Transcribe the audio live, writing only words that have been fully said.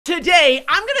Today,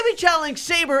 I'm going to be challenging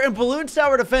Sabre and Bloons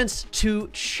Tower Defense to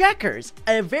Checkers,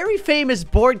 a very famous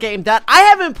board game that I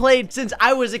haven't played since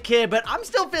I was a kid, but I'm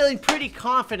still feeling pretty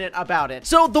confident about it.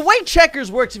 So the way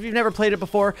Checkers works, if you've never played it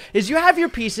before, is you have your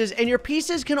pieces, and your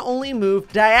pieces can only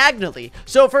move diagonally.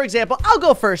 So for example, I'll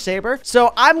go first, Sabre.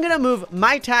 So I'm going to move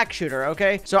my tack shooter,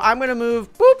 okay? So I'm going to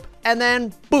move, boop, and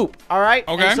then boop, all right?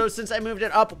 Okay. And so since I moved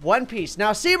it up one piece.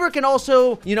 Now, Sabre can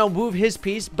also, move his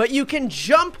piece, but you can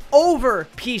jump over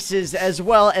pieces as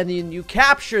well, and then you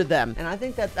capture them. And I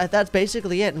think that's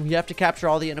basically it. And you have to capture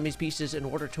all the enemy's pieces in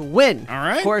order to win. All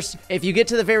right. Of course, if you get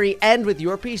to the very end with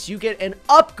your piece, you get an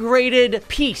upgraded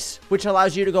piece, which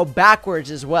allows you to go backwards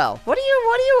as well. What are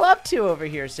you up to over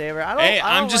here, Sabre?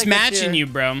 I'm just matching you,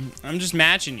 bro. I'm just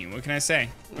matching you. What can I say?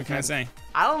 What can I say?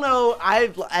 I don't know.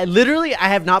 I literally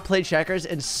have not played checkers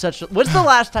in such. What's the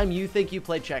last time you think you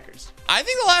played checkers? I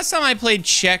think the last time I played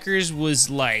checkers was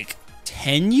like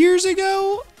 10 years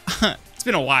ago. It's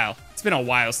been a while. It's been a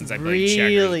while since I played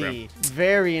checkers, bro. Really?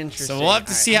 Very interesting. So we'll have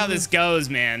to see how this goes,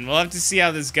 man. We'll have to see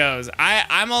how this goes.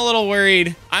 I'm a little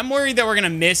worried. I'm worried that we're gonna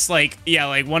miss like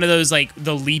one of those like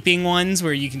the leaping ones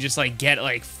where you can just like get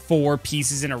like 4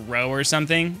 pieces in a row or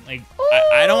something. Like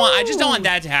I just don't want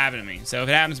that to happen to me. So if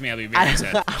it happens to me, I'll be very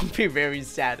upset. I'll be very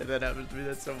sad if that happens to me.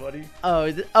 That's so funny.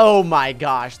 Oh my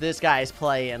gosh, this guy's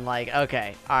playing like,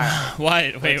 okay, all right.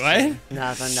 What? Wait, what?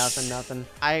 Nothing.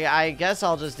 I guess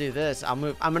I'll just do this.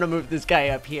 I'm gonna move this guy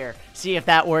up here. See if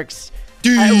that works.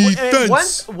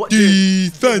 Defense.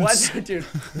 Dude,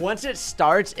 once it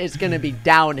starts, it's gonna be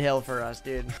downhill for us,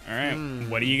 dude. All right.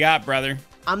 What do you got, brother?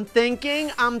 I'm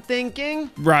thinking.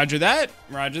 Roger that.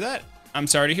 I'm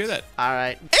sorry to hear that. All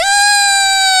right.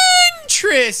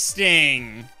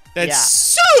 Interesting. That's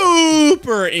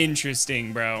super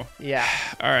interesting, bro. Yeah.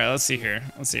 All right, let's see here.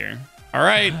 All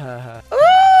right.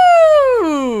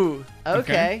 Ooh.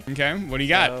 Okay. What do you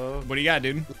got? So, what do you got,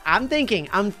 dude? I'm thinking.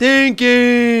 I think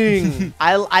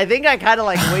I kind of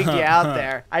like wigged you out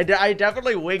there. I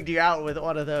definitely wigged you out with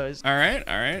one of those. All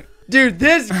right. Dude,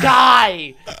 this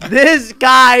guy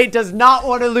does not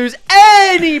want to lose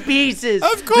any pieces.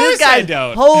 Of course I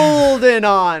don't. Holding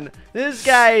on. This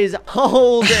guy's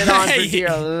holding on for dear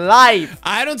life.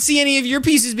 I don't see any of your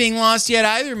pieces being lost yet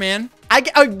either, man.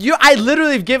 I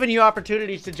literally have given you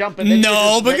opportunities to jump in.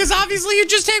 No, because obviously you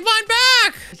just take mine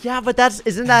back. Yeah, but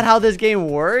isn't that how this game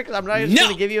works? I'm not just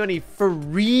gonna give you any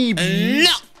freebies.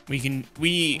 No. We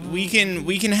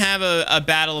can have a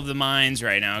battle of the minds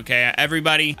right now, okay?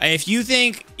 Everybody, if you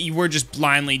think we're just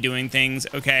blindly doing things,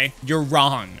 okay, you're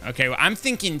wrong, okay? I'm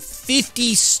thinking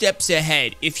 50 steps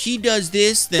ahead. If he does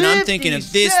this, then I'm thinking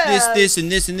of this, and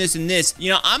this. You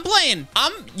know,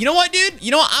 you know what, dude?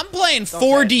 You know what? I'm playing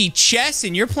 4D chess,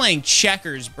 and you're playing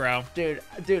checkers, bro. Dude,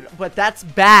 but that's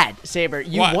bad, Sabre.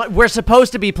 We're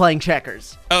supposed to be playing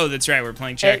checkers. Oh, that's right. We're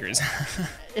playing checkers.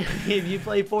 If you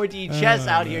play 4D chess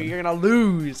out here, you're gonna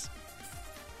lose.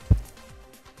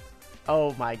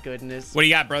 Oh my goodness. What do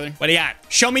you got, brother? What do you got?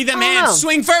 Show me the hands.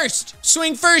 Swing first,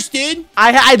 dude.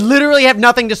 I literally have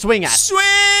nothing to swing at.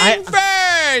 Swing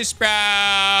first,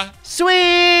 bro.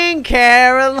 Swing,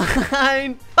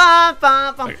 Caroline. Bum,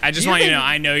 bum, bum. Look, I just want you to know,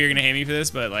 I know you're gonna hate me for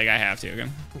this, but like I have to, okay?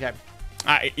 Okay.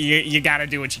 You gotta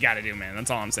do what you gotta do, man.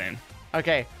 That's all I'm saying.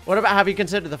 Okay. What about, have you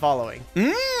considered the following?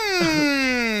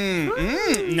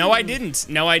 No, I didn't.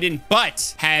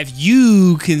 But have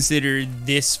you considered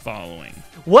this following?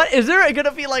 What? Is there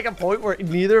gonna be like a point where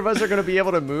neither of us are gonna be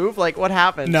able to move? Like, what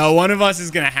happens? No, one of us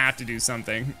is gonna have to do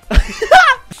something.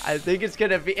 I think it's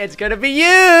gonna be you.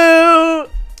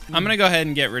 I'm gonna go ahead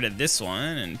and get rid of this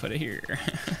one and put it here.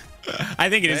 I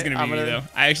think it is gonna be you, though.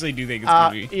 I actually do think it's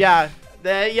gonna be. Yeah.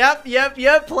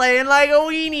 Yep, playing like a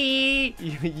weenie.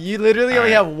 You literally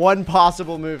only have one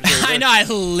possible move. I know, I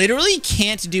literally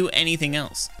can't do anything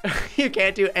else. You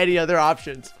can't do any other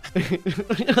options.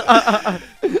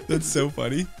 That's so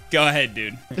funny. Go ahead,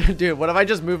 dude. Dude, what if I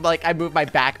just move, like, I move my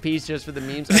back piece just for the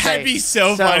memes? Okay, that'd be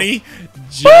so funny.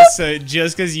 Just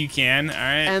because you can. All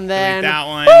right. And then delete that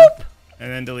one. Boop.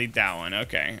 And then delete that one.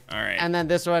 Okay. All right. And then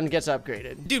this one gets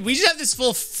upgraded. Dude, we just have this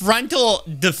full frontal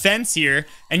defense here,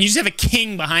 and you just have a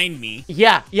king behind me.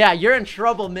 Yeah, you're in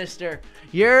trouble, mister.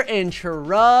 You're in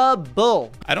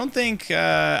trouble. I don't think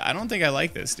I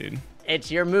like this, dude.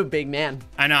 It's your move, big man.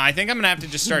 I know. I think I'm gonna have to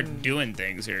just start doing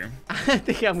things here. I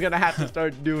think I'm gonna have to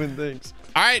start doing things.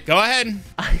 All right, go ahead.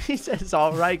 He says,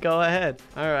 all right, go ahead.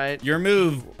 All right. Your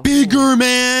move. Bigger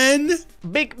man.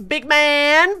 Big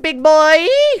man, big boy.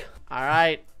 All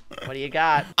right, what do you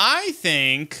got? I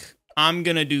think I'm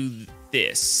gonna do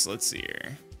this. Let's see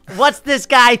here. What's this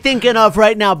guy thinking of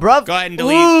right now, bruv? Go ahead and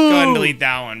delete. Go ahead and delete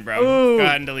that one, bro. Ooh, go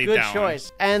ahead and delete that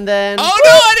choice. one. And then. Oh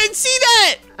no, I didn't see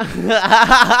that.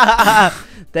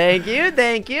 Thank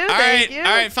you. All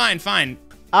right, fine.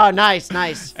 Oh, nice.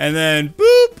 And then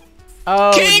boop.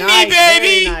 Oh, king nice, me,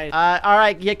 baby. Nice. All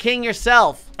right, you king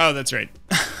yourself. Oh, that's right.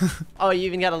 Oh, you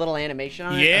even got a little animation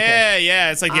on it? Yeah, Okay.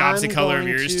 yeah. It's like the opposite color of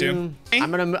yours too.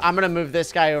 I'm gonna move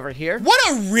this guy over here. What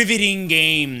a riveting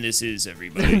game this is,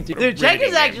 everybody. Dude,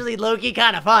 checkers actually low-key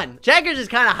kind of fun. Checkers is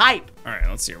kind of hype. All right,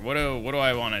 let's see. What do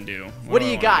I want to do? What do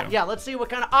you got? Yeah, let's see what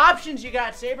kind of options you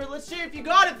got, Sabre. Let's see if you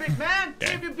got it, big man.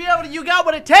 See if you got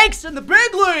what it takes in the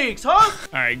big leagues, huh?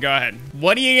 All right, go ahead.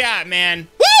 What do you got, man?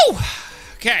 Woo!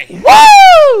 Okay.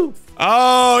 Woo!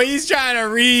 Oh, he's trying to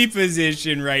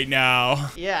reposition right now.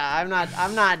 Yeah,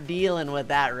 I'm not dealing with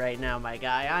that right now, my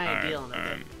guy. I ain't dealing with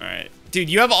it. All right. Dude,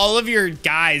 you have all of your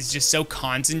guys just so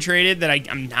concentrated that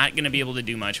I'm not going to be able to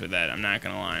do much with that. I'm not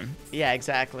going to lie. Yeah,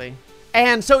 exactly.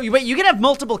 And so, wait, you can have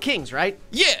multiple kings, right?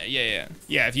 Yeah,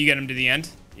 if you get them to the end.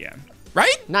 Yeah.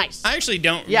 Right? Nice. I actually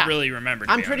don't really remember,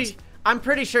 to be honest. I'm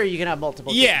pretty sure you can have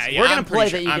multiple kings. Yeah, We're going to play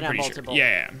that you can have multiple.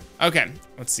 Yeah. Okay,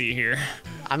 let's see here.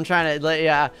 I'm trying to,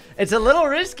 yeah. It's a little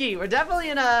risky. We're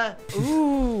definitely in a,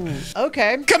 ooh,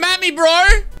 okay. Come at me, bro.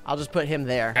 I'll just put him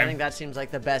there. I think that seems like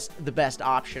the best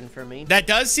option for me. That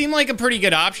does seem like a pretty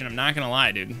good option. I'm not going to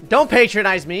lie, dude. Don't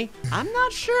patronize me. I'm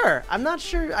not sure.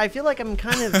 I feel like I'm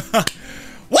kind of...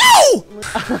 Woo!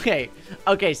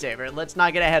 Okay, Sabre. Let's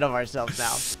not get ahead of ourselves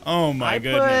now. Oh my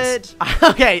goodness.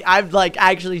 Okay, I'm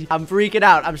freaking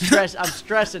out. I'm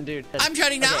stressing, dude. I'm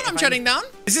shutting down. I'm shutting down.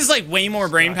 This is like way more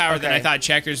brain power than I thought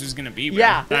checkers was gonna be, bro.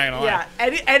 Yeah, not gonna lie.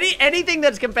 Anything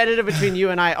that's competitive between you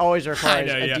and I always requires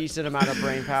a decent amount of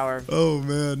brain power. Oh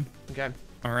man. Okay.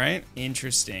 All right.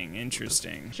 Interesting.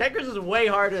 Checkers is way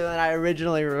harder than I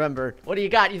originally remember. What do you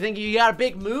got? You think you got a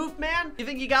big move, man? You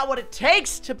think you got what it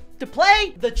takes to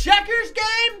play the checkers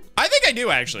game? I think I do,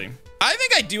 actually. I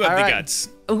think I do have the guts.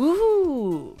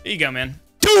 Ooh. There you go, man.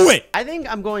 Do it! I think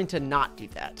I'm going to not do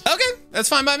that. Okay, that's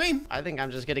fine by me. I think I'm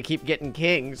just going to keep getting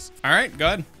kings. All right, go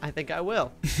ahead. I think I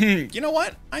will. You know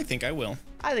what? I think I will.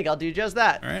 I think I'll do just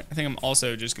that. All right, I think I'm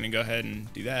also just going to go ahead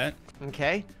and do that.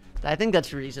 Okay. I think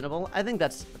that's reasonable. I think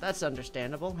that's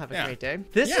understandable. Have a great day.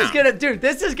 This is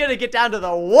gonna get down to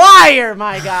the wire,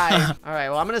 my guy. All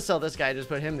right, well, I'm gonna sell this guy. Just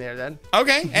put him there then.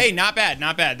 Okay. Hey, not bad.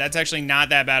 That's actually not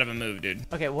that bad of a move,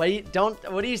 dude. Okay, what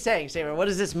are you saying, Sabre? What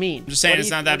does this mean? I'm just saying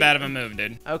it's not that bad of a move,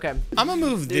 dude. Okay. I'm gonna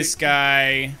move this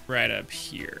guy right up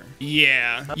here.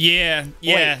 Yeah.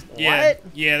 What?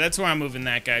 Yeah, that's where I'm moving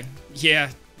that guy. Yeah.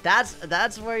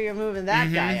 That's where you're moving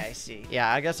that guy, I see.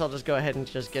 Yeah, I guess I'll just go ahead and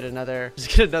just get another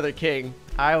king.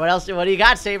 All right, what else? What do you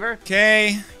got, Sabre?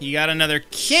 Okay, you got another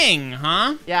king,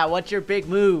 huh? Yeah, what's your big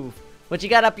move? What you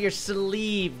got up your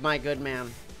sleeve, my good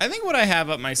man? I think what I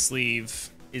have up my sleeve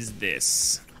is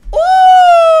this. Ooh!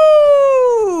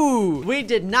 We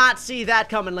did not see that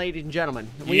coming, ladies and gentlemen.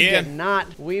 We did not.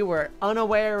 We were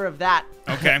unaware of that.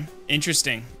 Okay.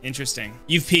 Interesting.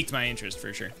 You've piqued my interest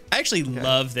for sure. I actually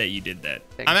love that you did that.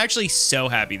 I'm actually so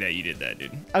happy that you did that,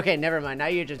 dude. Okay, never mind. Now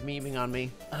you're just memeing on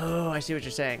me. Oh, I see what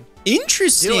you're saying.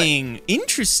 Interesting. Do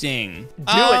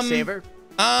it, Sabre.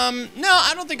 No,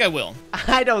 I don't think I will.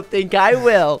 I don't think I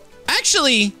will.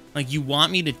 Actually, like, you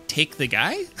want me to take the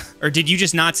guy? Or did you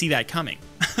just not see that coming?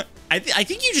 I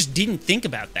think you just didn't think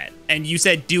about that. And you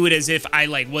said, do it as if I,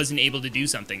 like, wasn't able to do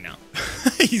something now.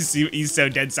 He's so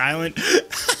dead silent.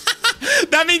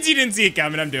 That means you didn't see it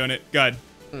coming. I'm doing it. Go ahead.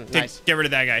 Nice. Get rid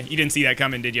of that guy. You didn't see that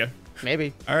coming, did you?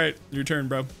 Maybe. All right, your turn,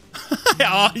 bro.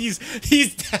 Oh, he's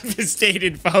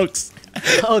devastated, folks.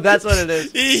 Oh, that's what it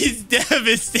is. He's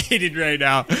devastated right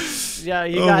now. Yeah,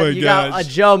 you got a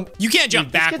jump. You can't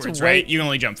jump backwards, right? You can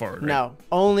only jump forward, right? No,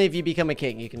 only if you become a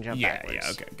king, you can jump backwards.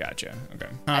 Yeah, okay, gotcha. Okay.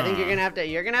 I think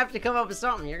you're gonna have to come up with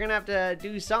something. You're gonna have to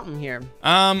do something here.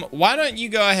 Why don't you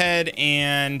go ahead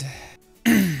and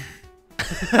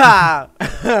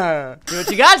See what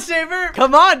you got, Sabre?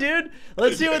 Come on, dude.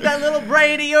 Let's see what that little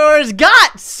brain of yours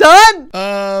got, son.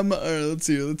 All right, let's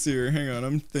see here. Hang on,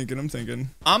 I'm thinking.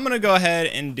 I'm gonna go ahead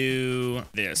and do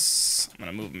this. I'm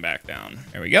gonna move him back down.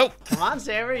 There we go. Come on,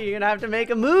 Sabre. You're gonna have to make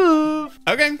a move.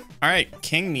 Okay. All right,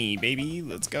 king me, baby.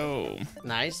 Let's go.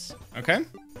 Nice. Okay.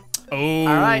 Oh, all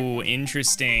right.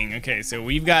 Interesting. Okay, so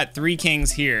we've got 3 kings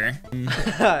here.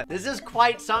 This is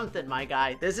quite something, my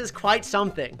guy. This is quite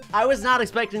something. I was not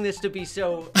expecting this to be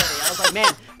so funny. I was like,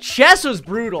 man, chess was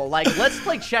brutal. Like, let's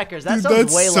play checkers. That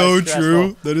sounds way less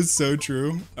stressful. That is so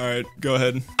true. All right, go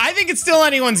ahead. I think it's still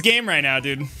anyone's game right now,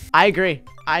 dude. I agree.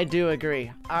 I do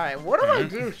agree. All right, what do I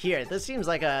do here? This seems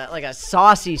like a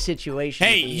saucy situation.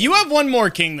 Hey, you have one more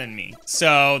king than me,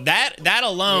 so that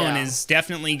alone is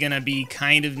definitely gonna be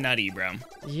kind of nutty, bro.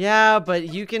 Yeah,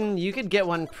 but you could get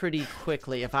one pretty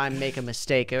quickly if I make a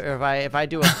mistake, or if I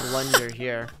do a blunder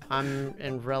here. I'm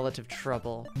in relative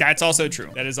trouble. That's also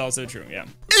true. That is also true. Yeah.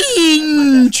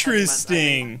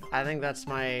 Interesting. I think that's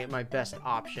my best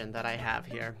option that I have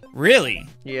here. Really?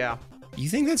 Yeah. You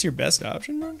think that's your best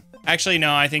option, bro? Actually,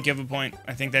 no. I think you have a point.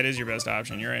 I think that is your best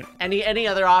option. You're right. Any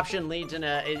other option leads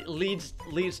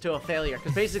to a failure,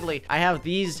 because basically I have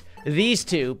these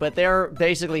two, but they're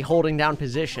basically holding down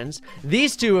positions.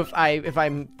 These two, if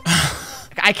I'm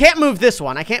I can't move this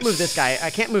one. I can't move this guy. I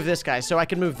can't move this guy. So I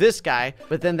can move this guy,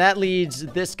 but then that leaves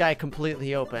this guy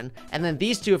completely open. And then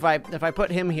these two, if I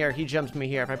put him here, he jumps me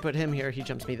here. If I put him here, he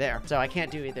jumps me there. So I can't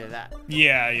do either of that.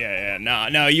 Yeah.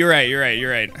 No, you're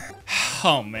right.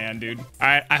 Oh, man, dude. All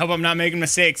right, I hope I'm not making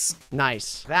mistakes.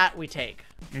 Nice. That we take.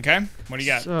 Okay, what do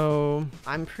you got? So,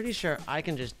 I'm pretty sure I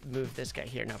can just move this guy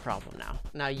here, no problem now.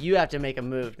 Now, you have to make a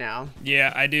move now.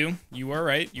 Yeah, I do. You are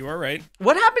right.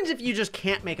 What happens if you just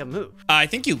can't make a move? I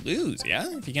think you lose, yeah?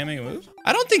 If you can't make a move?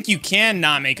 I don't think you can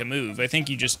not make a move. I think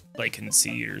you just, like,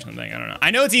 concede or something. I don't know. I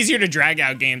know it's easier to drag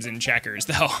out games in checkers,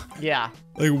 though. Yeah.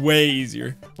 Like, way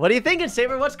easier. What are you thinking,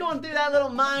 Sabre? What's going through that little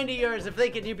mind of yours of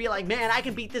thinking you'd be like, man, I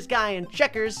can beat this guy in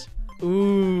checkers?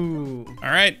 Ooh. All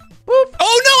right. Boop.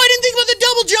 Oh, no, I didn't think about the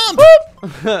double jump.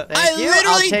 I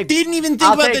literally didn't even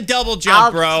think about the double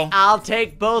jump, bro. I'll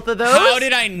take both of those. How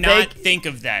did I not think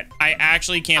of that? I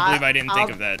actually can't believe I didn't think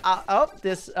of that.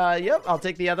 Yep, I'll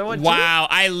take the other one, wow,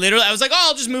 too. I was like, oh,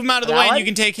 I'll just move him out of the way and you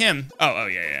can take him. Oh,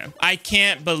 yeah. I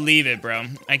can't believe it, bro.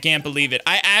 I can't believe it.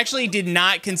 I actually did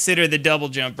not consider the double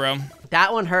jump, bro.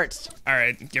 That one hurts. All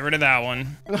right, get rid of that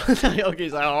one. Okay,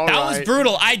 so that was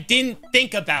brutal. I didn't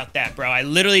think about that, bro. I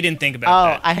literally didn't think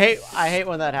about that. I hate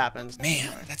when that happens.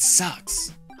 Man, that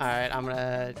sucks. All right, I'm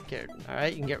gonna all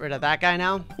right, you can get rid of that guy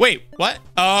now. Wait, what?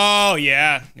 Oh,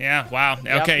 yeah, wow.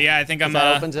 Yep. Okay, yeah, I think I'm,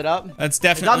 that opens it up. That's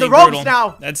definitely He's on the brutal. ropes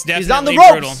now. That's definitely He's on the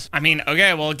ropes. brutal. I mean,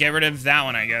 okay, well, get rid of that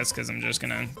one, I guess, because I'm just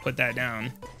gonna put that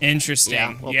down.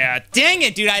 Interesting. Yeah. Dang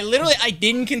it, dude. I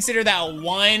didn't consider that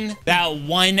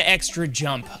one extra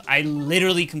jump. I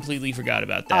literally completely forgot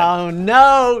about that. Oh,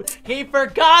 no. He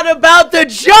forgot about the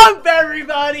jump,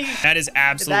 everybody. That is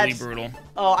absolutely brutal.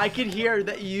 Oh, I could hear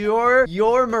that your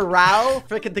morale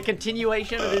for the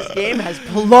continuation of this game has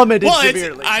plummeted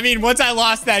severely. I mean, once I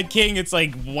lost that king, it's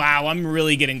like, wow, I'm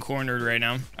really getting cornered right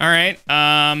now. All right.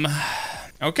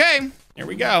 Okay. Here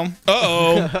we go.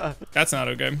 Uh-oh. That's not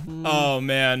okay. Oh,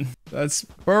 man. That's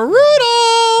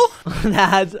brutal.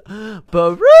 That's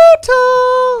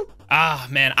brutal. Ah,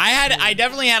 man. I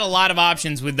definitely had a lot of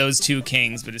options with those two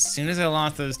kings, but as soon as I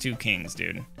lost those two kings,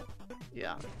 dude.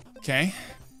 Yeah. Okay.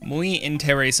 Muy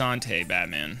interesante,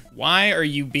 Batman. Why are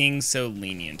you being so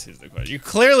lenient is the question. You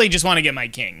clearly just want to get my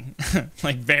king.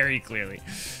 Like, very clearly.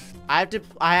 I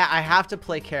have to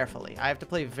play carefully. I have to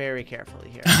play very carefully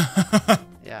here.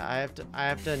 Yeah, I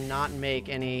have to not make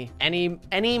any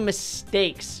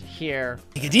mistakes here.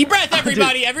 Take a deep breath,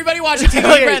 everybody. Everybody watching, take a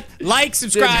deep breath. Like,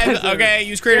 subscribe, okay?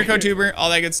 Use creator code Tewbre,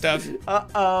 all that good stuff.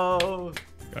 Uh-oh. Go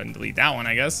ahead and delete that one,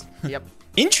 I guess. Yep.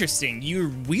 Interesting. You're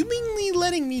willingly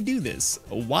letting me do this.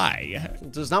 Why?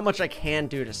 There's not much I can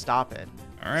do to stop it.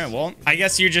 All right, well, I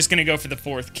guess you're just gonna go for the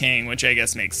fourth king, which I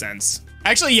guess makes sense.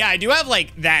 Actually, yeah, I do have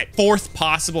like that fourth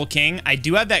possible king. I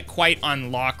do have that quite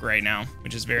on lock right now,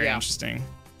 which is very interesting.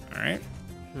 All right.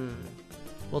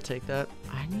 We'll take that.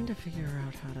 I need to figure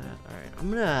out how to,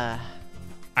 all right,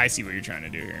 I see what you're trying to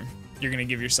do here. You're gonna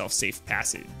give yourself safe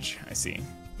passage. I see.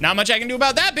 Not much I can do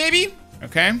about that, baby.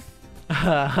 Okay.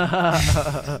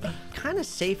 Kind of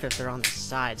safe if they're on the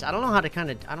sides. I don't know how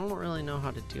to I don't really know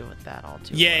how to deal with that all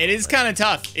too well. It is kind of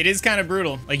tough. It is kind of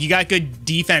brutal. Like, you got good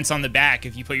defense on the back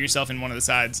if you put yourself in one of the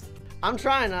sides. I'm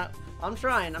trying to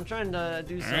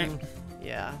do some. Right.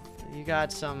 Yeah. You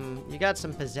got some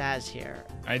pizzazz here.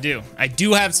 I do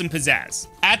have some pizzazz.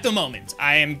 At the moment,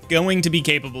 I am going to be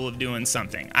capable of doing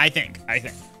something. I think.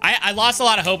 I lost a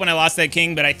lot of hope when I lost that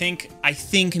king, but I think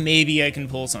maybe I can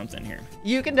pull something here.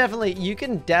 You can definitely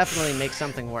make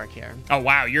something work here. Oh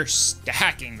wow, you're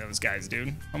stacking those guys,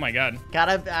 dude. Oh my god.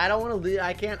 I don't want to lose.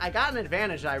 I got an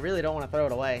advantage. I really don't want to throw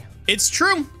it away. It's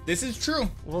true. This is true.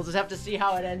 We'll just have to see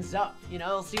how it ends up. You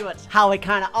know, see how it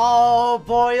kind of all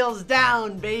boils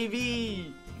down,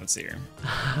 baby. Let's see here.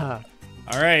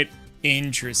 All right.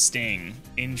 Interesting.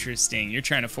 You're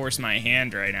trying to force my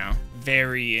hand right now.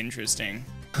 Very interesting.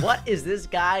 What is this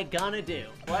guy gonna do?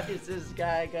 What is this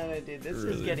guy gonna do? This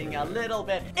is getting a little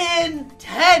bit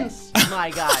intense,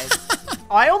 my guys.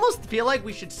 I almost feel like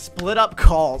we should split up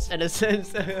calls in a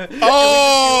sense.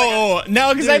 Oh,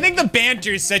 no, because I think the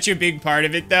banter is such a big part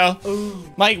of it, though.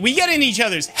 Ooh. Like, we get in each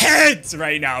other's heads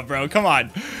right now, bro. Come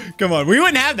on. Come on. We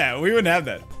wouldn't have that. We wouldn't have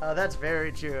that. Oh, that's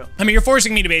very true. I mean, you're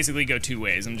forcing me to basically go 2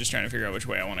 ways. I'm just trying to figure out which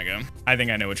way I want to go. I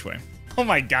think I know which way. Oh,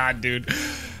 my God, dude.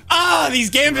 Ah, these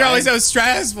games are always so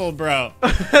stressful, bro.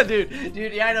 dude,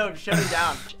 yeah, I know. Shutting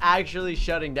down. Actually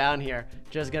shutting down here.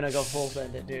 Just gonna go full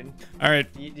send it, dude. All right.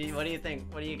 What do you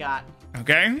think? What do you got?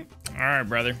 Okay. All right,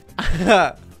 brother.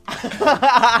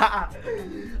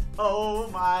 Oh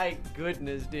my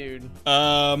goodness, dude.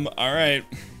 All right.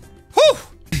 Whew.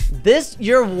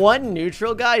 Your one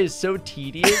neutral guy is so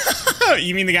tedious.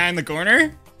 You mean the guy in the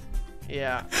corner?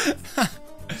 Yeah.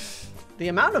 The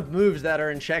amount of moves that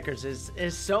are in checkers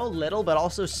is so little, but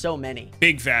also so many.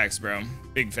 Big facts, bro.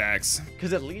 Big facts.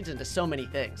 Because it leads into so many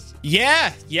things.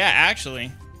 Yeah,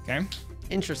 actually. Okay.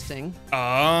 Interesting.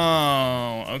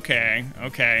 Oh, okay.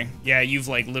 Yeah, you've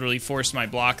like literally forced my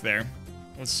block there.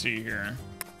 Let's see here.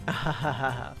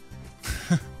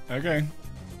 Okay.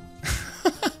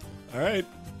 All right.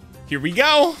 Here we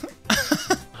go.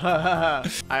 All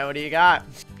right, what do you got?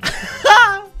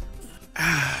 All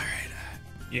right.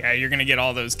 Yeah, you're gonna get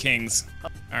all those kings.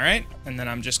 All right, and then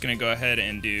I'm just gonna go ahead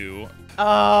and do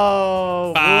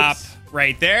bop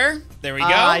right there. There we go.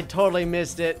 I totally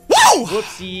missed it. Whoa!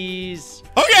 Whoopsies.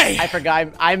 Okay. I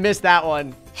forgot. I missed that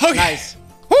one. Okay. Nice.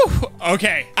 Whew.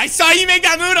 Okay. I saw you make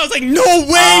that move, and I was like, no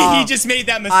way, he just made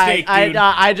that mistake, dude.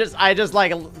 I just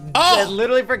like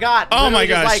literally forgot. Oh my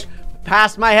just, gosh. like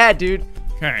past my head, dude.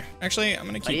 Okay. Actually, I'm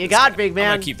gonna keep. What do you this got, guy. big man?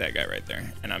 I'm gonna keep that guy right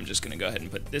there, and I'm just gonna go ahead and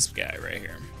put this guy right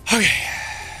here. Okay.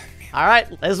 All right,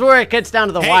 this is where it gets down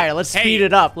to the wire. Let's speed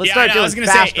it up. Let's start doing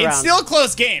fast rounds. It's still a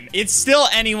close game. It's still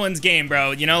anyone's game,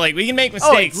 bro. You know, like we can make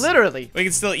mistakes. Oh, literally. We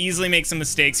can still easily make some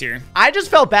mistakes here. I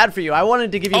just felt bad for you. I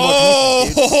wanted to give you more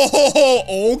pieces, dude.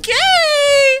 Oh, okay.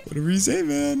 Whatever you say,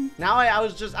 man. Now I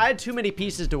had too many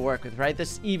pieces to work with, right?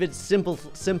 This even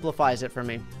simplifies it for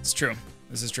me. It's true.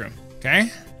 This is true.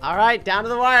 Okay. All right, down to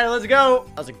the wire. Let's go.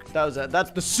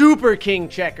 That's the Super King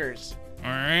checkers. All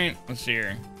right. Let's see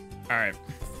here. All right.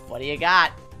 What do you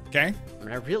got? Okay. I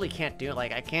mean, I really can't do it.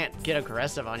 Like, I can't get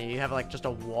aggressive on you. You have, like, just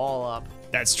a wall up.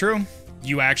 That's true.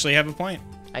 You actually have a point.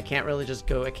 I can't really just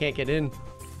go. I can't get in.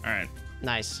 All right.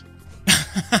 Nice.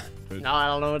 No, I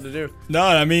don't know what to do. No,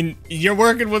 I mean, you're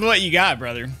working with what you got,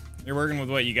 brother. You're working with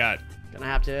what you got. Gonna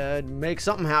have to make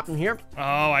something happen here.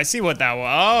 Oh, I see what that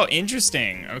was. Oh,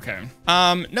 interesting. Okay.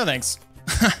 No thanks.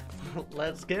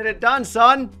 Let's get it done,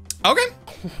 son. Okay.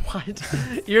 What?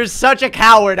 You're such a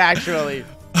coward, actually.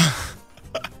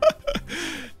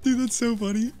 Dude, that's so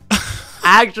funny.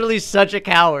 Actually, such a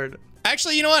coward.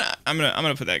 Actually, you know what? I'm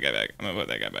gonna put that guy back. I'm gonna put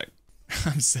that guy back.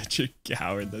 I'm such a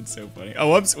coward. That's so funny.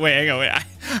 Oh, whoops. Wait, hang on. Wait. I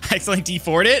accidentally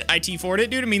T4'd it. I T4'd it,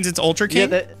 dude. It means it's Ultra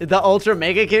King. Yeah, the Ultra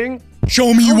Mega King.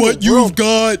 Show me what you've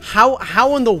got.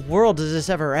 How in the world does this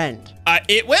ever end?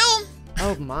 It will.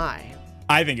 Oh my.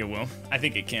 I think it will. I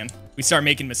think it can. We start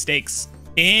making mistakes.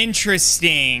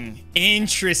 Interesting.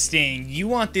 Interesting. You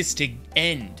want this to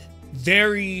end.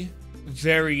 Very,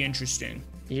 very interesting.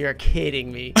 You're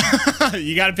kidding me.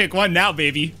 You gotta pick one now,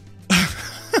 baby.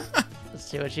 Let's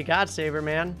see what you got, Sabre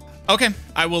man. Okay,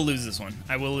 I will lose this one.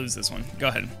 I will lose this one. Go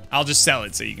ahead. I'll just sell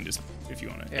it so you can just, if you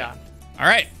want to. Yeah. All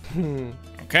right.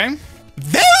 Okay.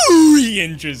 Very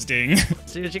interesting.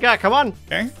 Let's see what you got. Come on.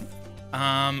 Okay.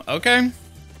 Okay.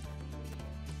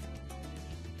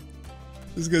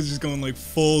 This guy's just going like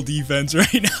full defense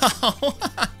right now.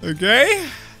 Okay.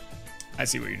 I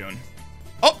see what you're doing.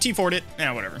 Oh, T4'd it.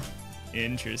 Yeah, whatever.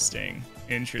 Interesting.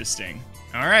 Interesting.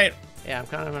 All right. Yeah, I'm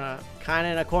kind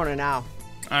of in a corner now.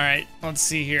 All right. Let's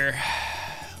see here.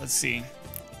 Let's see.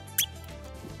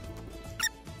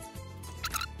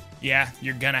 Yeah,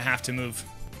 you're gonna have to move.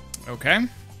 Okay.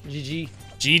 GG.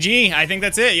 GG. I think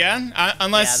that's it. Yeah.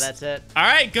 Unless. Yeah, that's it. All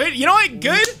right. Good. You know what?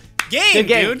 Good game,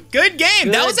 dude. Good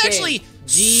game. That was actually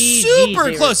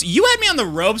super close. You had me on the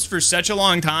ropes for such a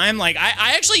long time. Like,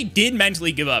 I actually did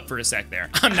mentally give up for a sec there.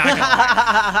 I'm not gonna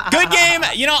lie. Good game.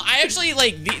 You know, I actually,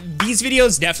 like, these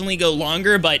videos definitely go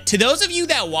longer, but to those of you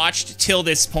that watched till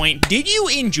this point, did you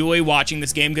enjoy watching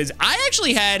this game? Because I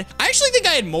actually think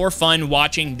I had more fun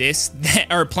watching this,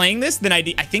 or playing this, than I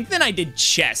did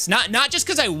chess. Not just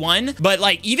because I won, but,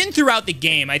 like, even throughout the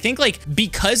game, I think, like,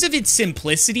 because of its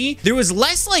simplicity, there was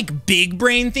less, like, big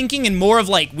brain thinking and more of,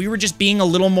 like, we were just being a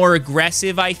little more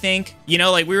aggressive, I think. You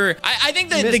know, like, we were, I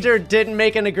think that Mr. didn't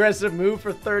make an aggressive move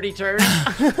for 30 turns.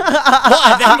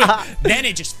 well, then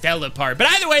it just fell apart. But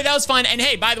either way, that was was fun. And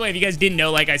hey, by the way, if you guys didn't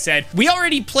know, like I said, we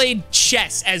already played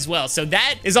chess as well. So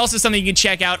that is also something you can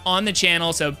check out on the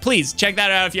channel. So please check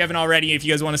that out if you haven't already. If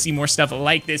you guys want to see more stuff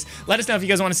like this, let us know if you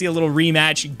guys want to see a little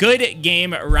rematch. Good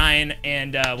game, Ryan,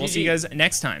 and we'll see you guys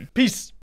next time. Peace.